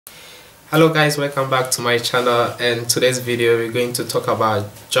Hello guys, welcome back to my channel, and today's video we're going to talk about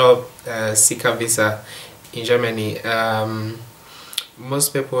job seeker visa in Germany.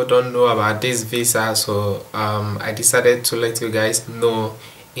 Most people don't know about this visa, so I decided to let you guys know.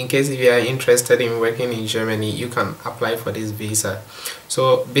 In case if you are interested in working in Germany, you can apply for this visa.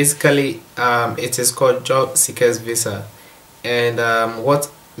 So basically it is called job seekers visa, and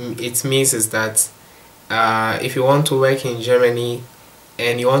what it means is that if you want to work in Germany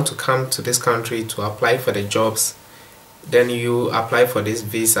and you want to come to this country to apply for the jobs, then you apply for this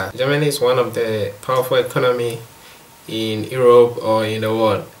visa. Germany is one of the powerful economy in Europe or in the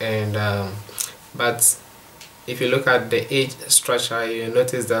world, and but if you look at the age structure, you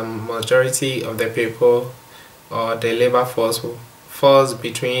notice the majority of the people or the labor force falls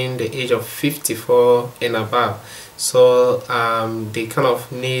between the age of 54 and above. So they kind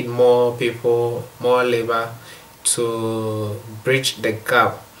of need more people, more labor to bridge the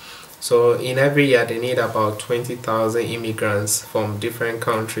gap. So in every year they need about 20,000 immigrants from different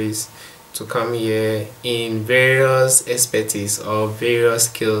countries to come here in various expertise or various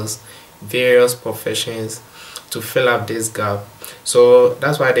skills, various professions, to fill up this gap. So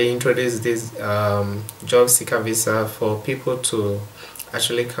that's why they introduced this job seeker visa for people to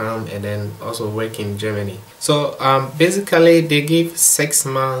actually come and then also work in Germany. So basically they give 6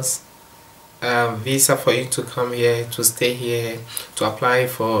 months visa for you to come here, to stay here, to apply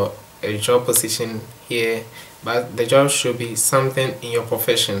for a job position here, but the job should be something in your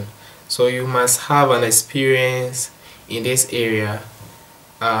profession. So you must have an experience in this area.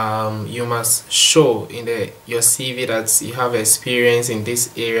 You must show in your CV that you have experience in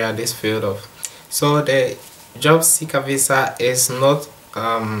this area, this field of. So the job seeker visa is not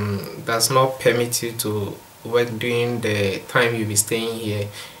does not permit you to work during the time you'll be staying here.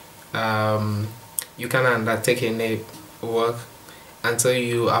 You can undertake any work until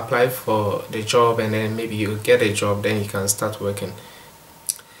you apply for the job, and then maybe you get a job, then you can start working.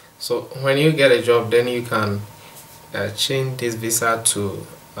 So when you get a job, then you can change this visa to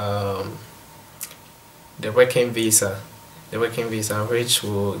the working visa, which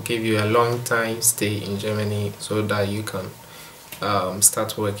will give you a long time stay in Germany so that you can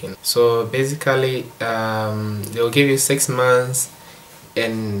start working. So basically they'll give you 6 months,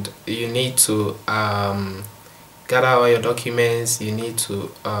 and you need to gather all your documents. You need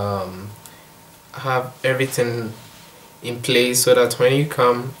to have everything in place so that when you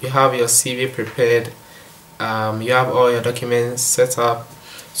come, you have your CV prepared, you have all your documents set up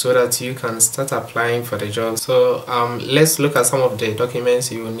so that you can start applying for the job. So let's look at some of the documents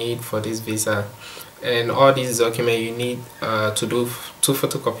you will need for this visa. And all these documents you need to do 2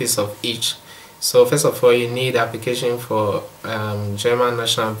 photocopies of each. So first of all, you need application for German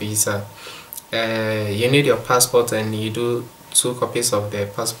national visa. You need your passport, and you do 2 copies of the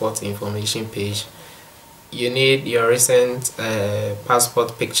passport information page. You need your recent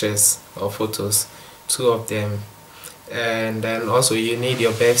passport pictures or photos, 2 of them, and then also you need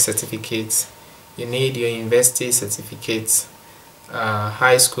your birth certificate. You need your university certificates,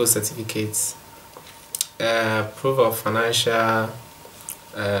 high school certificates, proof of financial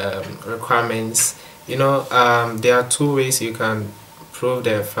requirements. There are 2 ways you can prove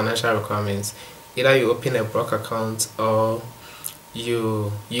the financial requirements. Either you open a broker account or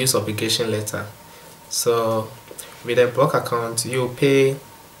you use obligation letter. So with a broker account, you pay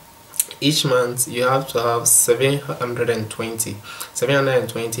each month. You have to have 720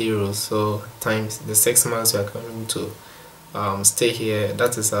 euros. So times the 6 months you are going to stay here,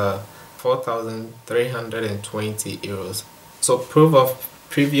 that is 4,320 euros. So proof of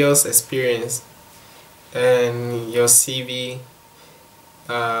previous experience and your CV.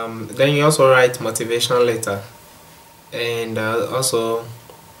 Then you also write motivational letter, and also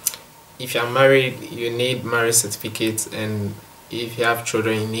if you are married, you need marriage certificate, and if you have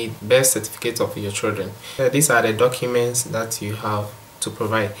children, you need birth certificate of your children. These are the documents that you have to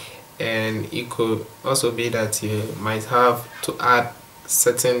provide, and it could also be that you might have to add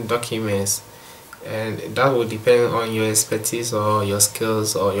certain documents, and that will depend on your expertise or your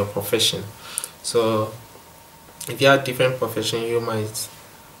skills or your profession. So if you have different profession, you might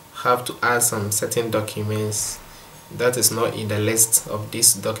have to add some certain documents that is not in the list of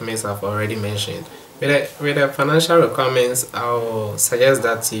these documents I've already mentioned. With the financial requirements, I will suggest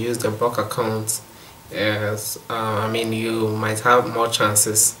that you use the bank account, as you might have more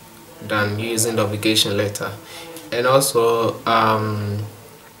chances than using the obligation letter. And also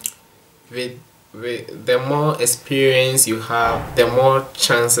with the more experience you have, the more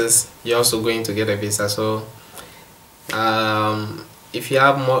chances you're also going to get a visa. So if you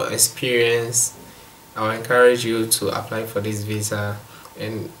have more experience, I will encourage you to apply for this visa,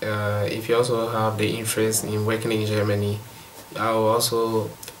 and if you also have the interest in working in Germany, I will also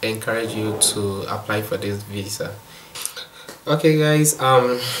encourage you to apply for this visa. Okay guys,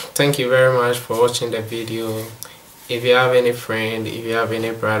 thank you very much for watching the video. If you have any friend, if you have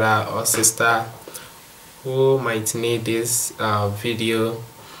any brother or sister who might need this video,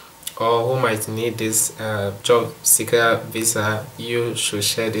 or who might need this job seeker visa, you should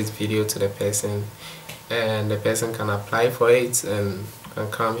share this video to the person, and the person can apply for it and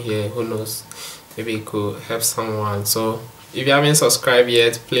can come here. Who knows, maybe it could help someone. So if you haven't subscribed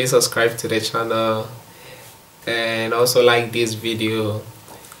yet, please subscribe to the channel and also like this video,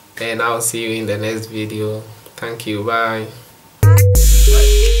 and I'll see you in the next video. Thank you. Bye.